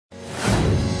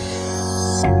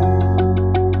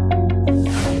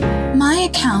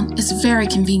is very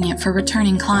convenient for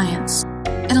returning clients.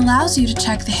 It allows you to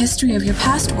check the history of your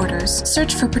past orders,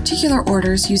 search for particular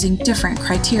orders using different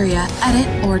criteria,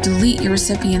 edit or delete your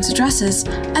recipients' addresses,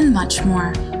 and much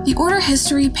more. The Order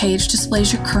History page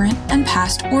displays your current and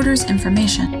past orders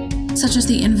information, such as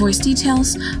the invoice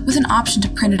details, with an option to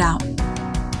print it out,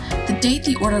 the date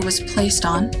the order was placed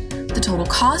on, the total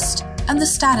cost, and the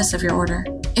status of your order.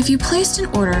 If you placed an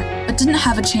order but didn't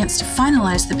have a chance to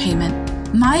finalize the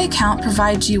payment, My Account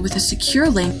provides you with a secure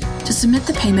link to submit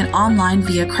the payment online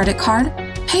via credit card,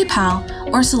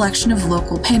 PayPal, or a selection of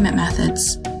local payment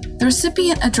methods. The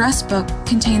recipient address book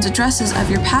contains addresses of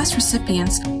your past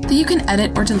recipients that you can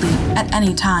edit or delete at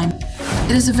any time.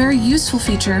 It is a very useful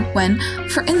feature when,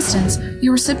 for instance,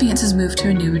 your recipient has moved to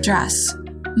a new address.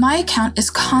 My Account is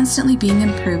constantly being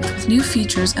improved with new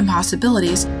features and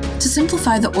possibilities to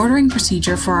simplify the ordering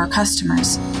procedure for our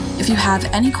customers. If you have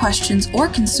any questions or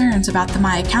concerns about the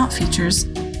My Account features,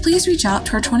 please reach out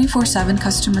to our 24/7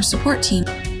 customer support team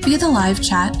via the live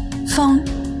chat, phone,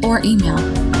 or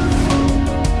email.